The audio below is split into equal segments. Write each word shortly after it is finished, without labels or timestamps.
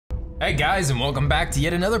Hey guys, and welcome back to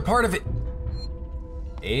yet another part of it.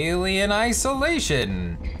 Alien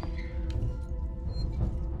Isolation.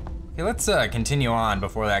 Okay, let's continue on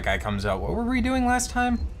before that guy comes out. What were we doing last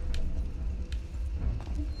time?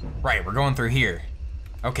 Right, we're going through here.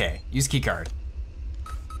 Okay, use keycard.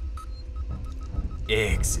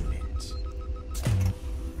 Excellent.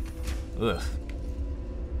 Ugh.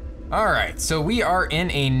 All right, so we are in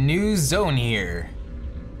a new zone here.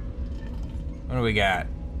 What do we got?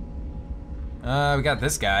 We got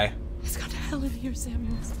this guy. It's got hell in here,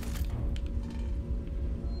 Samuels.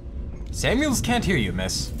 Samuels can't hear you,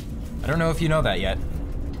 miss. I don't know if you know that yet.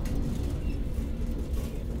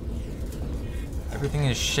 Everything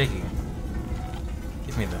is shaking.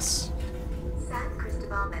 Give me this. San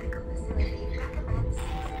Cristobal Medical Facility recommends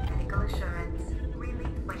medical assurance. Really,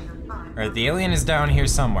 when you're fine. Alright, the alien is down here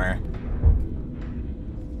somewhere.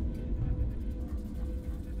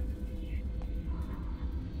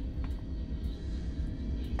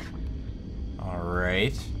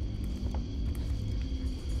 Alright.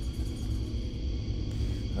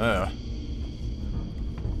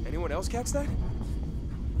 Anyone else catch that?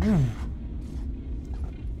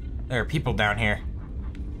 There are people down here.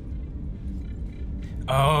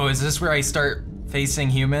 Oh, is this where I start facing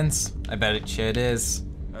humans? I bet it shit is.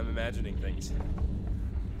 I'm imagining things.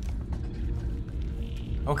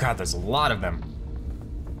 Oh god, there's a lot of them.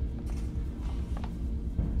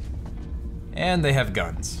 And they have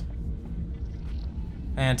guns.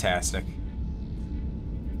 Fantastic.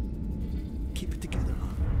 Keep it together.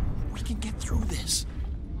 We can get through this.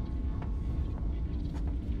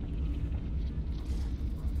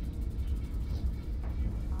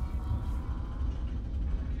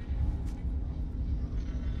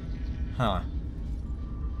 Huh.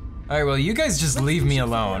 Alright, well, you guys just leave me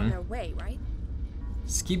alone. Their way, right?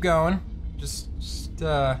 Just keep going. Just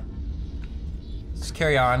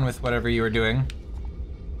carry on with whatever you were doing.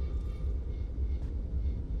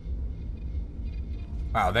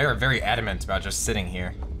 Wow, they are very adamant about just sitting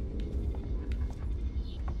here.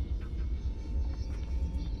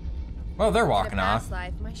 Well, they're walking In a past off.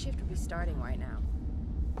 life, my shift would be starting right now.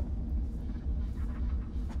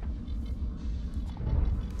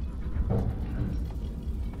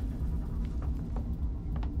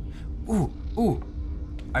 Ooh.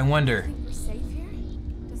 I wonder, Think we're safe here?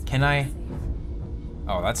 Doesn't can feel I? safe.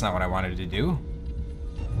 Oh, that's not what I wanted to do.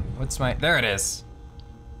 What's my, there it is.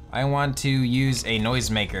 I want to use a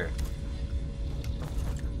noisemaker.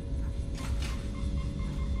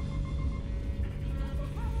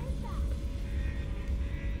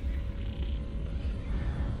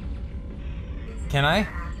 Can I?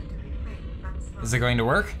 Is it going to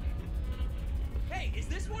work? Hey, is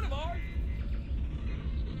this one of ours?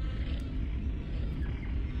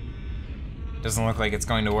 Doesn't look like it's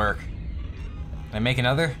going to work. Can I make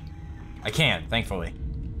another? I can't, thankfully.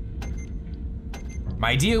 My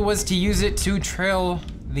idea was to use it to trail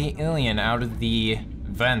the alien out of the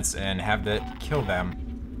vents and have that kill them.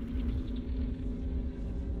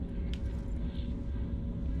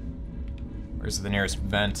 Where's the nearest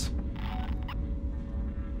vent?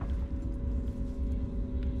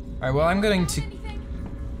 All right, well, I'm going to...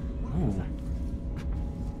 Ooh.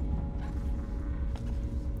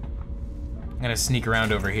 I'm gonna sneak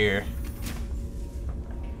around over here.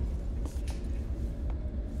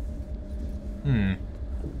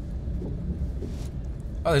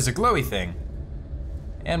 Oh, there's a glowy thing.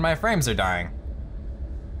 And my frames are dying.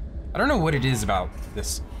 I don't know what it is about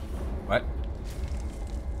this. What?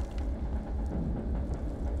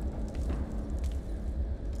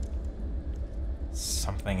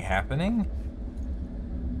 Something happening?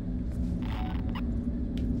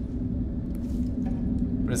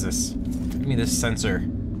 What is this? Give me this sensor.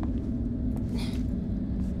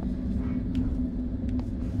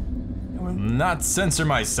 I will not censor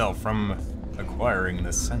myself from acquiring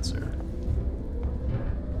this sensor.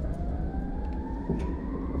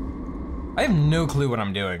 I have no clue what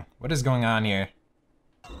I'm doing. What is going on here?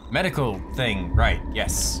 Medical thing, right,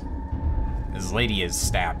 yes. This lady is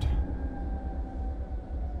stabbed.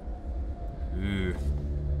 Ooh.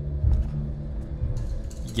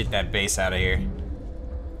 Get that base out of here.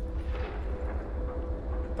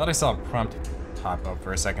 Thought I saw a prompt pop up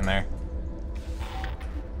for a second there.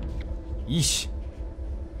 Yeesh.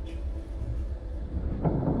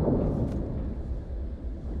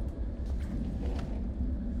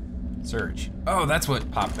 Surge. Oh, that's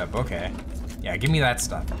what popped up, okay. Yeah, give me that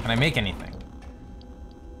stuff. Can I make anything?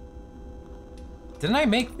 Didn't I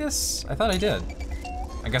make this? I thought I did.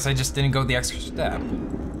 I guess I just didn't go the extra step.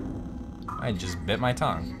 I just bit my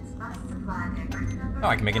tongue. Oh,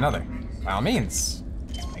 I can make another. By all means,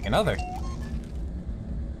 make another.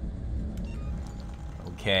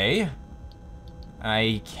 Okay.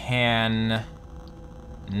 I can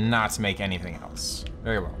not make anything else.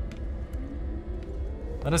 Very well.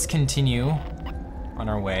 Let us continue on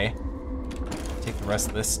our way. Take the rest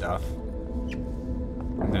of this stuff.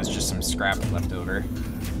 And there's just some scrap left over.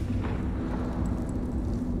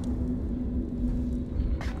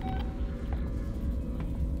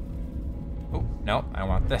 Oh, no, I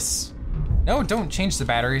want this. No, don't change the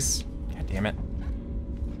batteries. God damn it.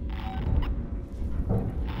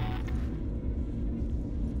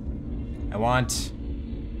 I want...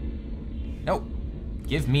 Nope.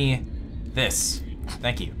 Give me this.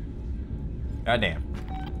 Thank you. God damn.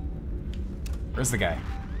 Where's the guy?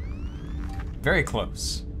 Very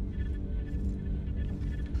close.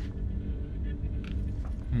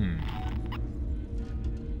 I'm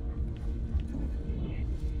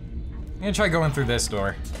gonna try going through this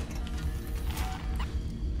door.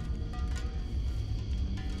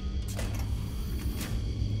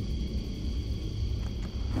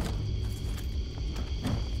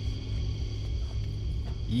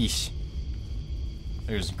 Yeesh.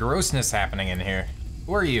 There's grossness happening in here.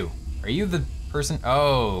 Who are you? Are you the person?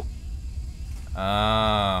 Oh.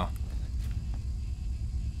 Oh.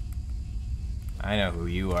 I know who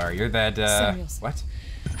you are. You're that, Samuels. what?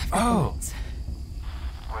 Oh.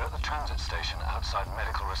 We're at the transit station outside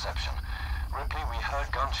medical reception. Ripley, we heard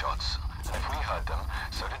gunshots. And if we heard them,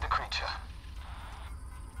 so did the creature.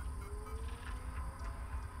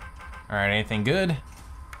 All right, anything good?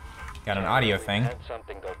 Got an audio thing. Had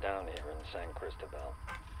something go down here in San Cristobal.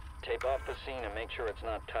 Tape off the scene and make sure it's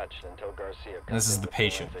not touched until Garcia comes. And this is in the with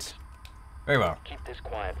patient. forensics. Very well. Keep this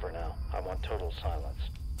quiet for now. I want total silence.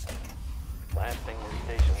 Last thing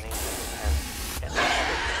this station needs is a panic. And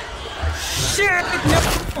Shit!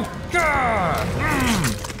 No! God!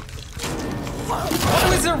 Why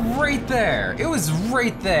was it right there? It was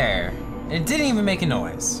right there. And it didn't even make a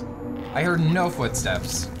noise. I heard no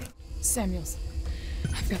footsteps. Samuels,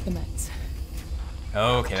 I've got the meds.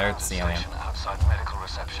 Okay, there's the alien. Station outside medical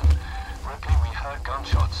reception. Ripley, we heard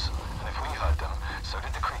gunshots. And if we heard them, so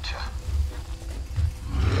did the creature.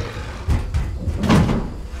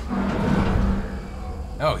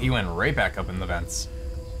 Oh, he went right back up in the vents.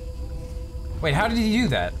 Wait, how did he do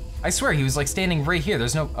that? I swear he was like standing right here.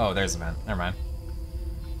 There's no, oh, there's the vent. Never mind.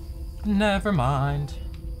 Never mind.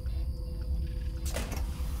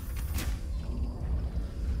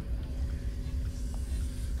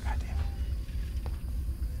 God damn it.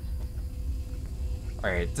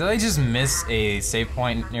 All right, did I just miss a save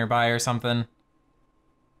point nearby or something?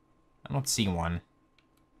 I don't see one.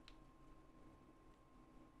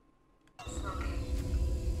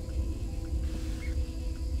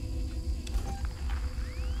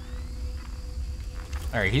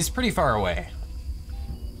 All right, he's pretty far away.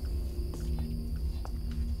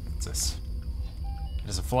 What's this? It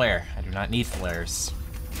is a flare. I do not need flares.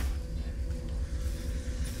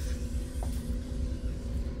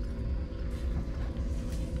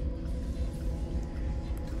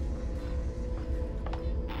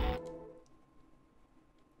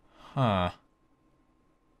 Huh.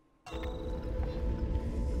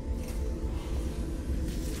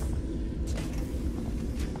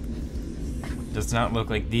 Does not look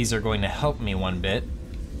like these are going to help me one bit.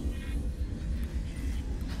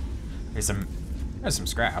 There's some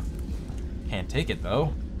scrap. Can't take it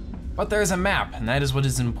though. But there's a map, and that is what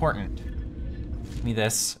is important. Give me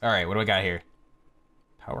this. All right, what do I got here?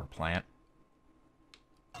 Power plant.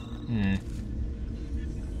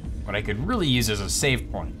 What I could really use is a save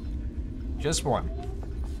point. Just one.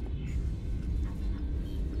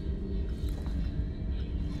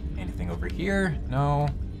 Anything over here? No.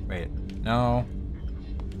 Wait. No.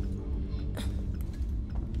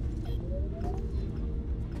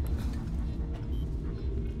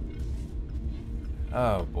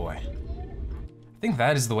 Oh boy. I think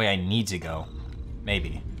that is the way I need to go.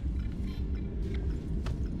 Maybe.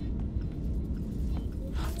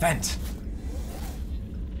 Vent!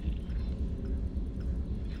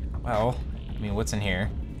 Well, I mean, what's in here?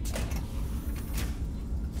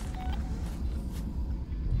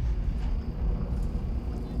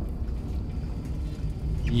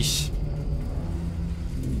 Yeesh.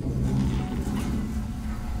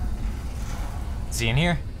 Is he in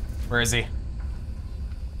here? Where is he?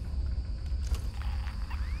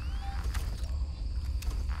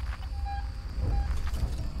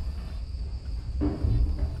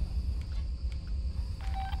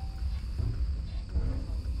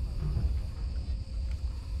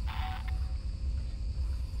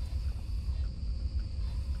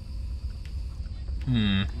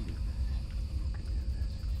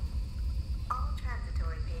 All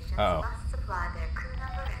transitory patients Uh-oh. must supply their crew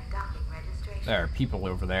number and docking registration There are people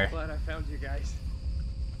over there. Glad I found you guys.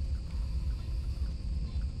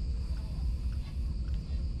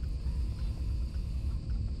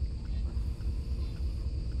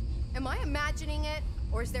 Am I imagining it?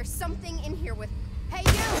 Or is there something in here with... Hey,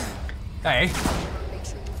 you! Hey. Make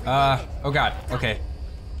sure you reload it. Oh god. Okay.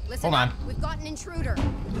 Listen Hold on. up. We've got an intruder.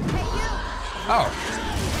 Hey, you! Oh.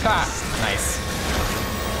 Ha. Nice.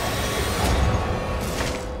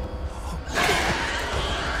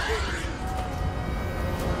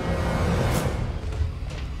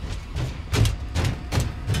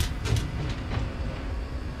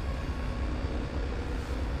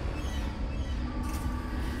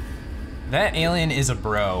 That alien is a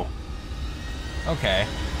bro. Okay.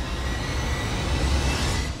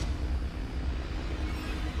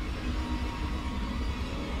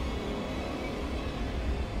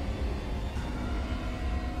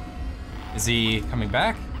 Is he coming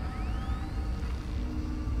back?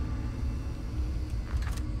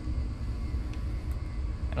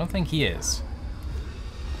 I don't think he is.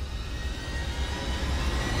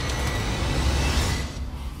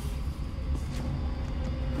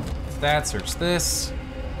 That, search this.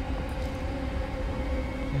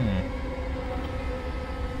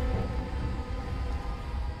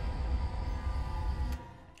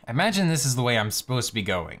 I imagine this is the way I'm supposed to be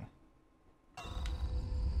going.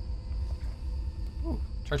 Ooh,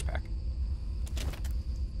 charge pack.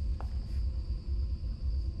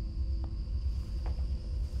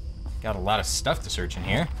 Got a lot of stuff to search in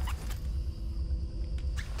here.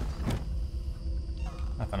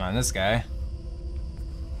 Nothing on this guy.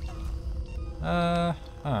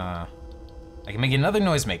 I can make another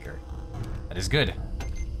noisemaker. That is good.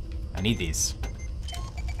 I need these.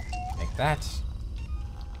 Make that.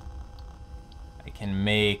 I can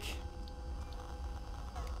make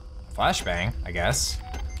a flashbang, I guess.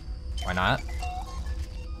 Why not?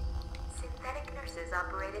 Synthetic nurses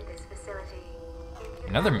operated this facility. If you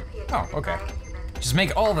Another. happen to be Oh, attended okay. by a human, Just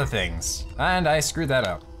make all the things. And I screwed that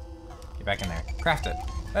up. Get back in there. Craft it.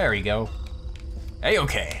 There we go.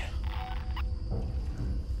 A-okay.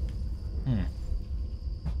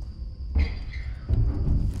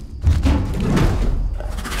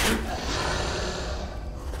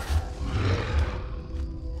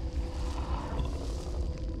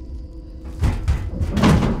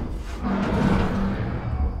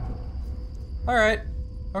 All right.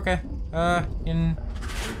 Okay. In.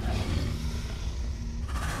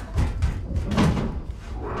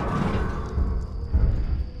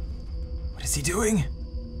 What is he doing?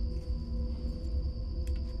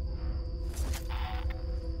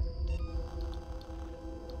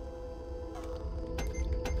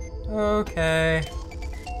 Okay.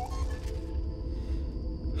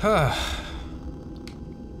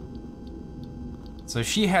 So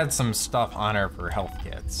she had some stuff on her for health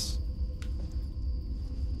kits.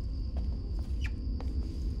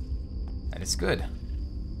 That is good.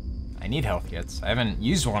 I need health kits. I haven't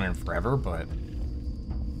used one in forever, but...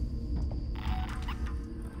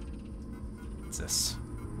 What's this?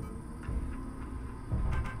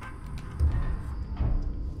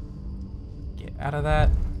 Get out of that.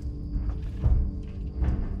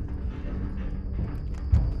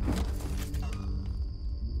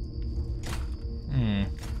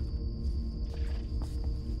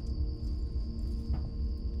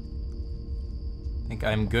 Think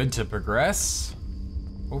I'm good to progress,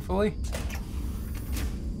 hopefully.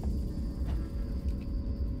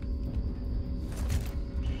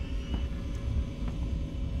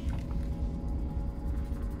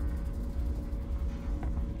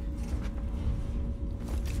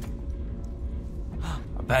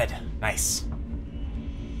 A bed, nice.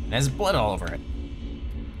 And there's blood all over it.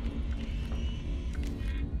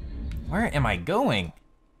 Where am I going?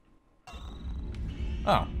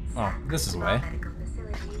 Oh, this is the way. medical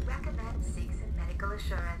facility recommends seeks and medical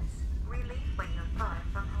assurance. Relief when you're far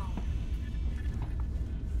from home.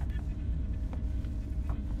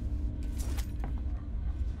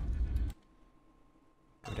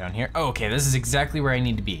 Go down here. Oh, okay, this is exactly where I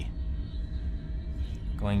need to be.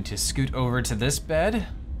 Going to scoot over to this bed.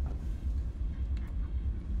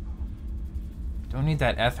 Don't need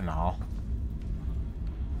that ethanol.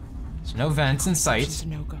 There's no vents in sight. It's a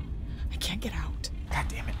no-go. I can't get out. God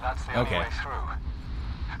damn it. That's the only way through.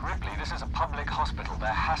 Ripley, this is a public hospital. There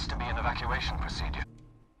has to be an evacuation procedure.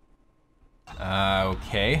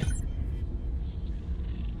 Okay.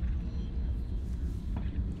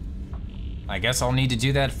 I guess I'll need to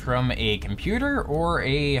do that from a computer or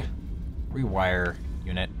a rewire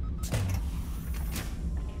unit.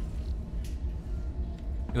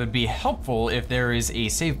 It would be helpful if there is a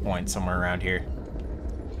save point somewhere around here.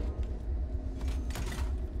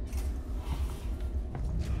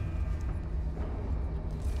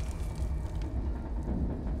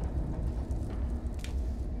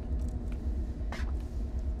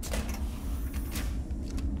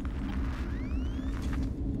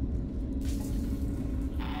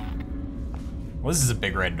 Well, this is a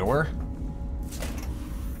big red door.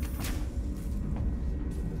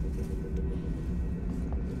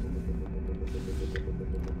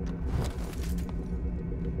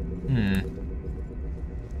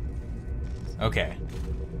 Okay.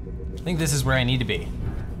 I think this is where I need to be.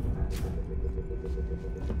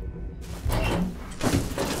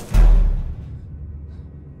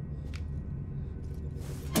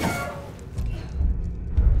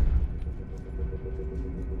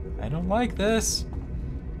 I don't like this.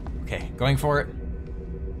 Okay, going for it.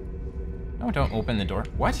 No, don't open the door.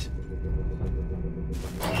 What?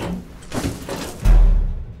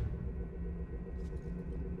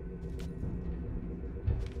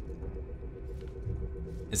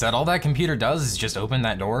 Is that all that computer does, is just open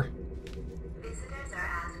that door? Visitors are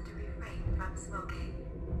asked to refrain from smoking.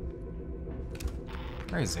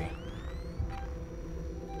 Where is he?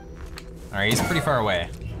 Alright, he's pretty far away.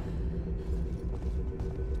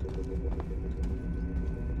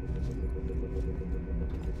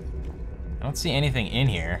 I don't see anything in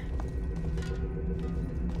here.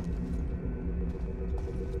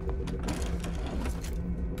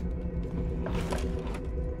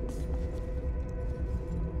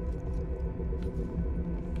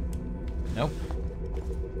 Nope.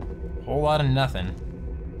 Whole lot of nothing.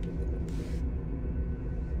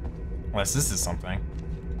 Unless this is something.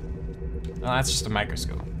 Oh, that's just a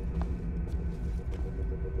microscope.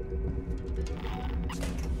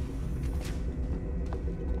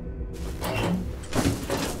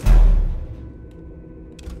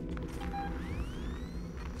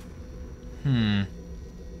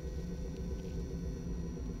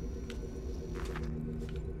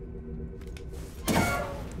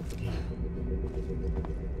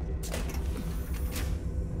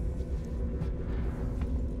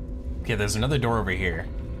 Okay, there's another door over here.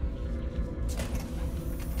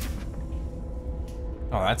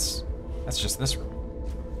 Oh, that's just this room.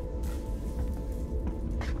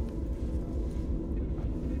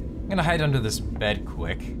 I'm gonna hide under this bed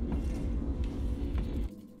quick.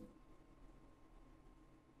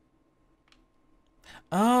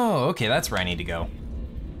 Oh, okay, that's where I need to go.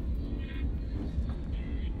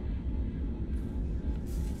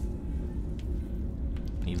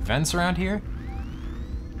 Any vents around here?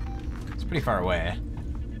 It's pretty far away.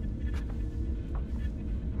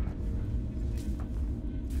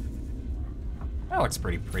 That looks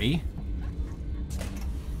pretty.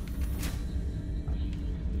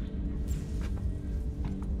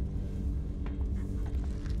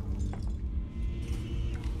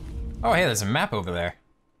 Oh, hey, there's a map over there.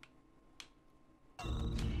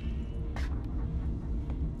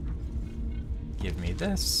 Give me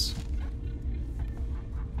this.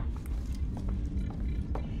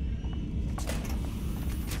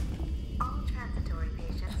 All transitory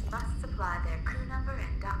patients must supply their crew number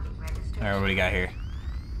and docking registration. Alright, what do we got here?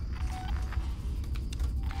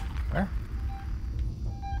 Where?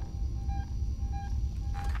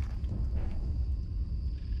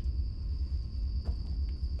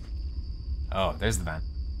 Oh, there's the vent.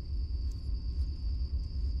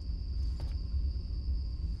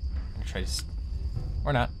 I'm gonna try to...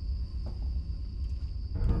 Or not.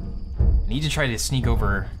 I need to try to sneak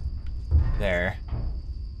over there.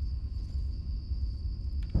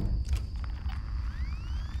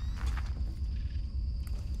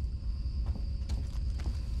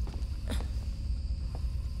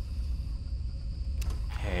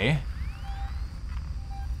 Okay.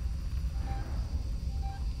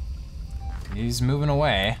 He's moving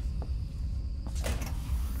away.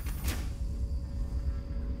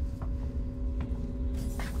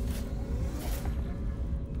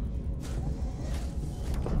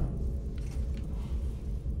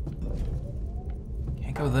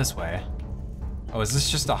 Can't go this way. Oh, is this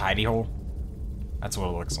just a hidey hole? That's what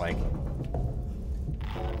it looks like.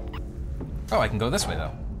 Oh, I can go this way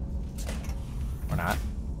though. Or not.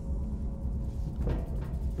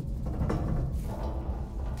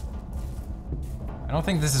 I don't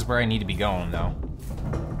think this is where I need to be going, though.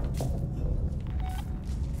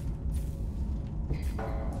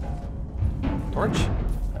 Torch?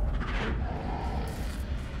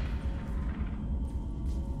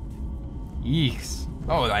 Yeeks.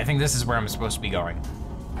 Oh, I think this is where I'm supposed to be going.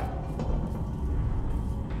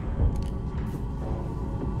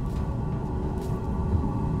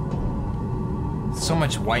 So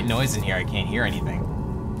much white noise in here, I can't hear anything.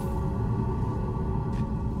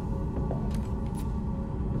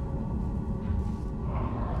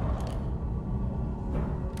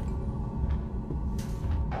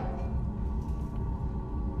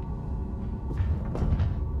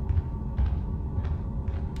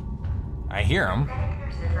 I hear him. Medic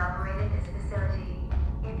nurses operate in this facility.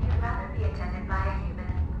 If you'd rather be attended by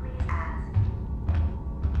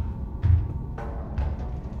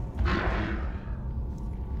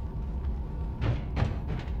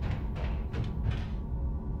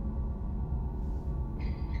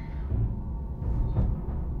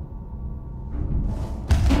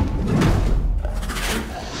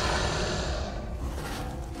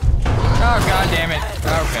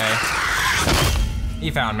Okay.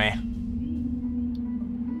 He found me.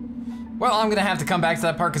 Well, I'm gonna have to come back to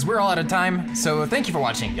that part because we're all out of time. So thank you for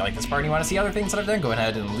watching. If you like this part and you want to see other things that I've done, go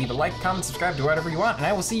ahead and leave a like, comment, subscribe, do whatever you want, and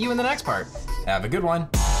I will see you in the next part. Have a good one.